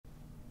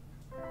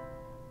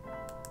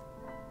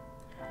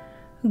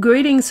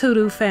Greetings,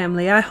 Hoodoo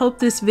family. I hope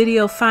this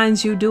video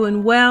finds you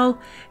doing well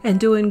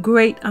and doing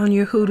great on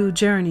your Hoodoo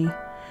journey.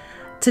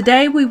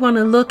 Today we want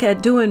to look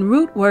at doing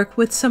root work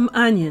with some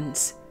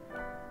onions.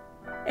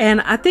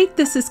 And I think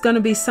this is going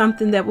to be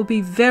something that will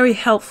be very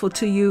helpful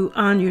to you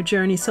on your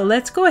journey. So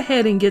let's go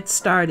ahead and get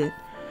started.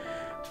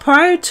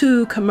 Prior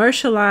to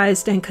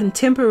commercialized and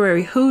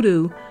contemporary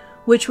Hoodoo,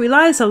 which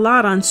relies a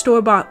lot on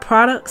store-bought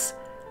products,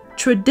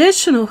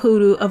 traditional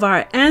Hoodoo of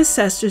our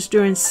ancestors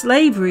during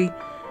slavery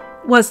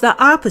was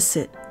the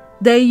opposite.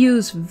 They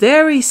used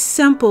very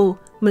simple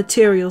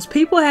materials.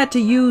 People had to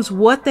use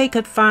what they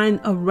could find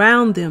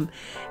around them.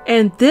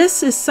 And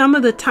this is some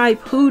of the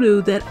type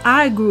Hoodoo that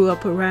I grew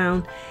up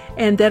around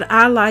and that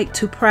I like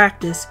to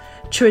practice.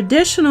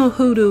 Traditional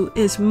Hoodoo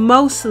is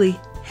mostly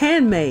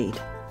handmade.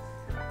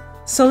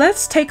 So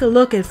let's take a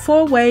look at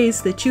 4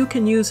 ways that you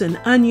can use an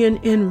onion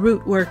in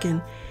root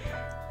working.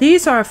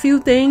 These are a few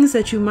things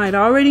that you might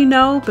already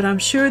know, but I'm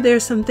sure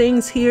there's some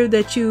things here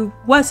that you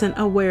wasn't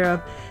aware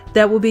of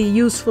that will be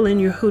useful in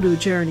your Hoodoo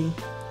journey.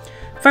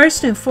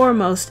 First and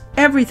foremost,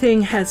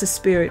 everything has a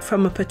spirit,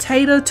 from a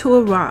potato to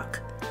a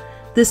rock.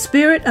 The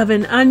spirit of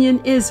an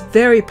onion is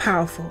very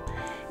powerful.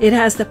 It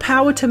has the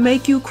power to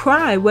make you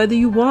cry whether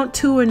you want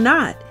to or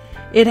not.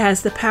 It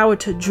has the power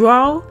to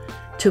draw,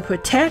 to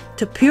protect,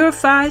 to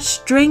purify,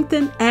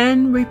 strengthen,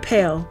 and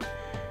repel.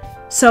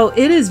 So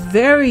it is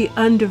very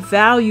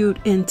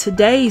undervalued in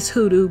today's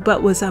Hoodoo,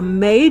 but was a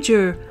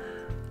major,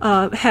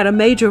 had a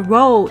major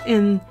role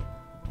in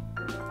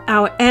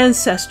our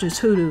ancestors'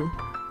 Hoodoo.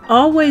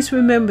 Always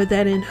remember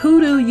that in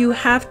Hoodoo you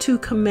have to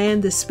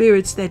command the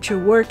spirits that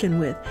you're working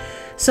with.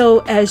 So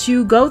as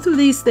you go through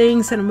these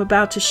things that I'm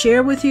about to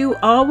share with you,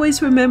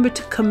 always remember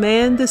to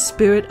command the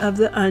spirit of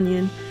the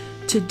onion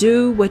to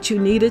do what you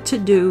need it to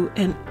do,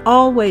 and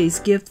always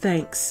give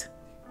thanks.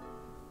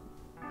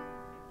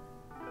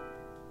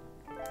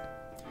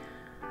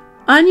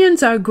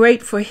 Onions are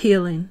great for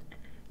healing.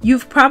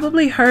 You've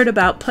probably heard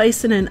about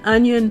placing an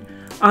onion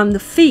on the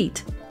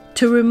feet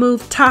to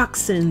remove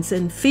toxins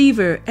and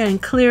fever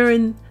and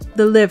clearing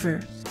the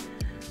liver.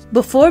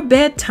 Before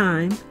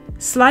bedtime,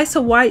 slice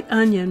a white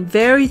onion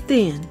very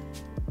thin.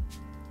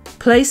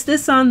 Place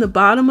this on the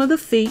bottom of the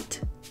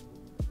feet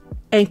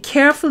and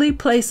carefully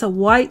place a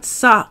white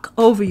sock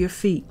over your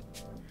feet,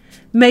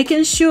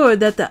 making sure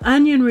that the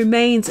onion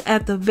remains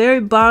at the very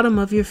bottom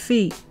of your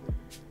feet.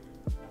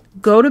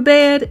 Go to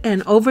bed,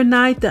 and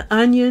overnight the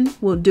onion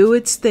will do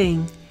its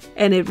thing,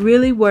 and it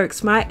really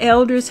works. My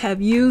elders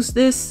have used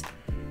this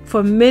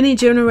for many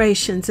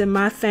generations in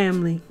my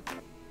family.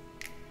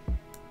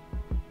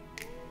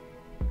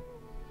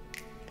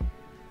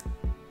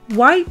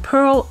 White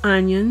pearl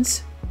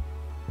onions,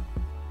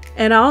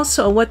 and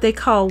also what they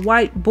call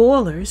white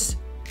boilers.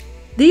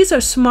 These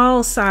are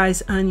small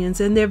size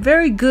onions, and they're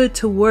very good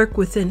to work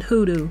with in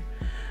Hoodoo.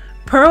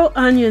 Pearl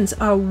onions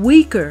are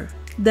weaker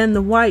than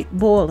the white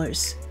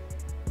boilers.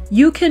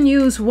 You can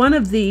use one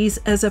of these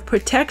as a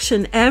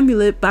protection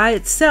amulet by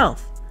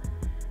itself.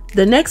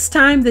 The next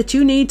time that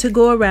you need to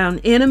go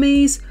around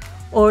enemies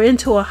or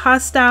into a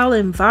hostile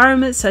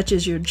environment such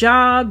as your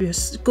job, your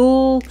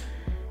school,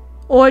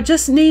 or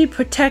just need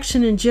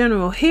protection in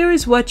general, here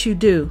is what you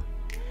do.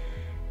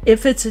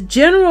 If it's a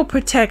general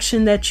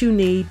protection that you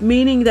need,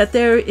 meaning that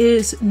there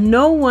is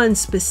no one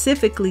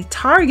specifically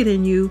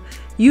targeting you,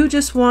 you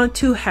just want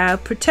to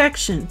have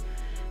protection,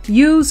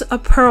 use a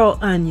pearl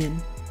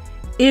onion.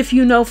 If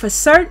you know for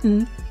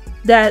certain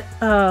that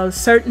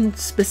certain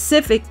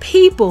specific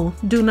people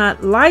do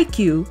not like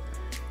you,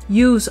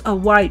 use a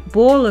white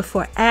boiler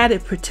for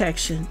added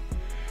protection.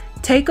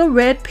 Take a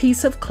red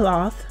piece of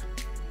cloth,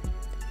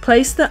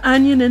 place the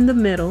onion in the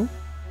middle,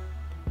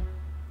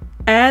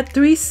 add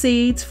 3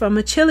 seeds from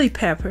a chili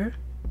pepper,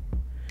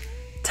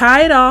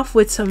 tie it off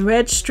with some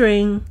red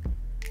string,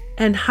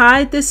 and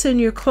hide this in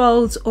your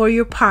clothes or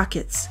your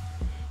pockets.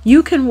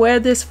 You can wear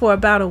this for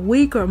about a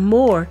week or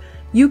more.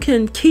 You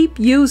can keep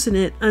using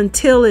it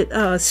until it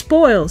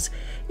spoils.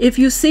 If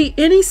you see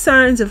any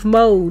signs of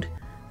mold,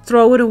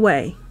 throw it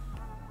away.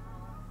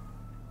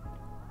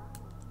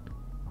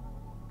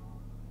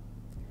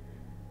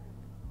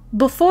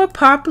 Before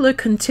popular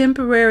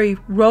contemporary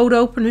road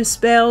opener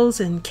spells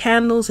and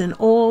candles and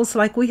oils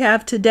like we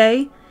have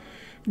today,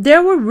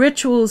 there were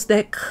rituals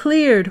that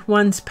cleared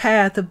one's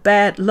path of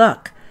bad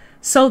luck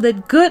so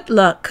that good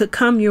luck could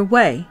come your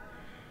way.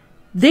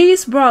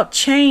 These brought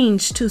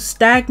change to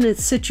stagnant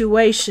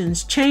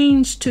situations,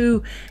 change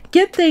to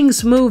get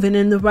things moving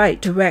in the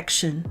right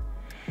direction.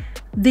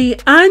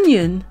 The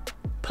onion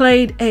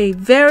played a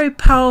very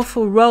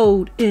powerful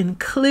role in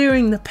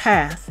clearing the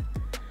path.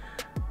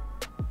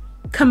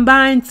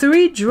 Combine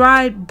 3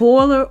 dried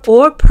boiler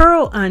or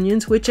pearl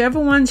onions, whichever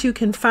ones you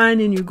can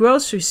find in your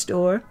grocery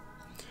store,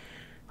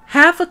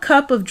 half a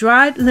cup of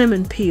dried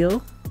lemon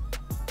peel,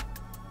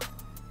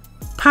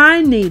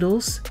 pine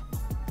needles.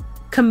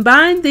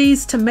 Combine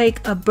these to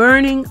make a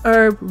burning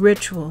herb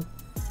ritual.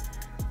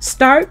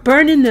 Start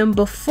burning them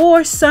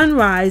before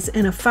sunrise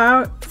in a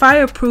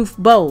fireproof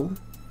bowl.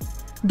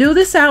 Do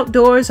this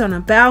outdoors on a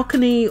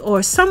balcony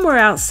or somewhere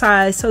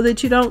outside so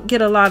that you don't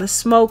get a lot of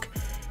smoke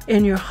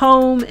in your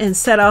home and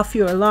set off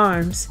your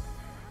alarms.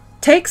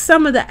 Take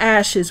some of the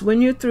ashes.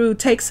 When you're through,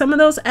 take some of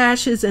those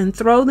ashes and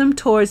throw them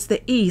towards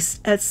the east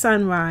at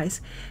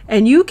sunrise.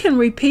 And you can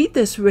repeat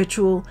this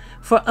ritual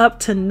for up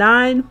to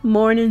 9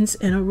 mornings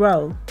in a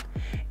row.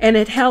 And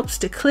it helps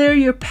to clear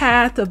your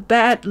path of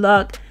bad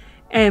luck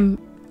and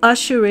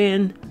usher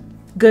in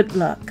good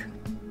luck.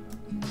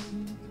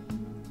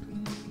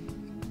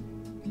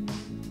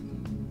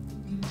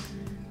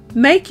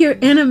 Make your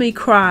enemy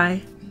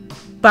cry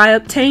by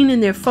obtaining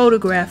their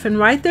photograph and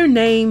write their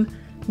name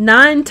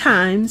 9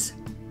 times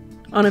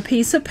on a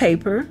piece of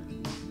paper.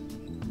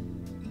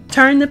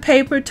 Turn the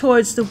paper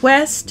towards the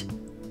west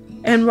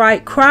and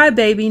write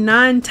 "Crybaby"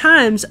 9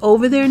 times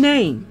over their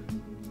name.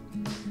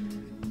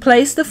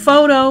 Place the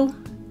photo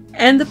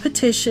and the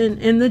petition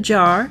in the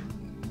jar.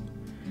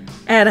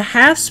 Add a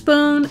 ½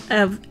 spoon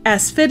of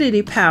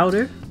aspidity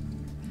powder,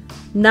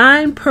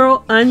 9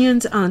 pearl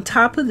onions on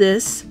top of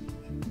this.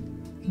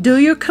 Do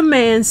your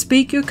commands,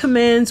 speak your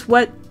commands,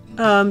 what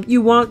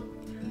you want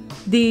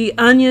the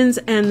onions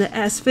and the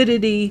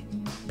aspidity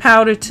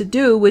powder to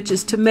do, which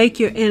is to make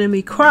your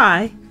enemy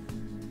cry.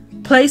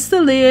 Place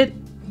the lid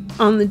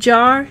on the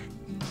jar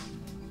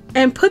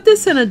and put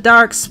this in a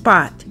dark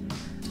spot,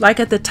 like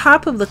at the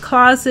top of the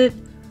closet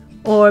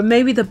or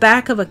maybe the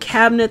back of a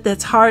cabinet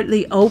that's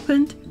hardly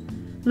opened.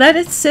 Let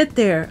it sit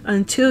there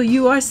until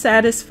you are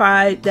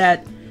satisfied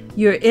that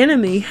your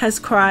enemy has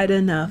cried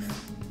enough.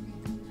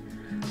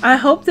 I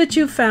hope that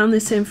you found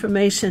this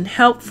information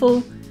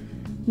helpful.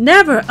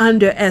 Never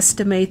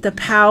underestimate the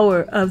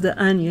power of the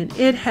onion.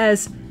 It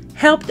has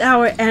helped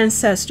our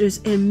ancestors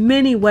in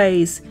many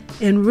ways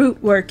in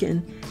root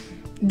working.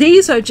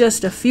 These are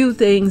just a few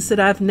things that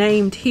I've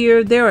named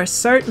here. There are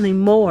certainly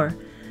more.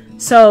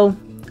 So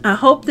I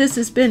hope this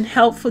has been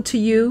helpful to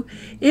you.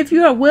 If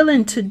you are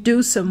willing to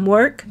do some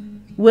work,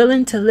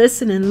 willing to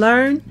listen and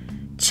learn,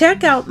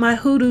 check out my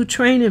Hoodoo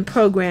training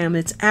program.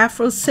 It's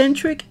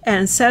Afrocentric,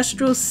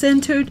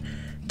 ancestral-centered,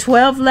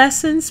 12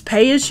 lessons,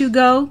 pay as you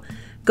go.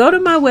 Go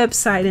to my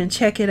website and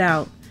check it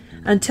out.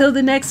 Until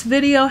the next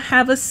video,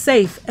 have a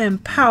safe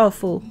and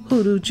powerful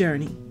Hoodoo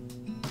journey.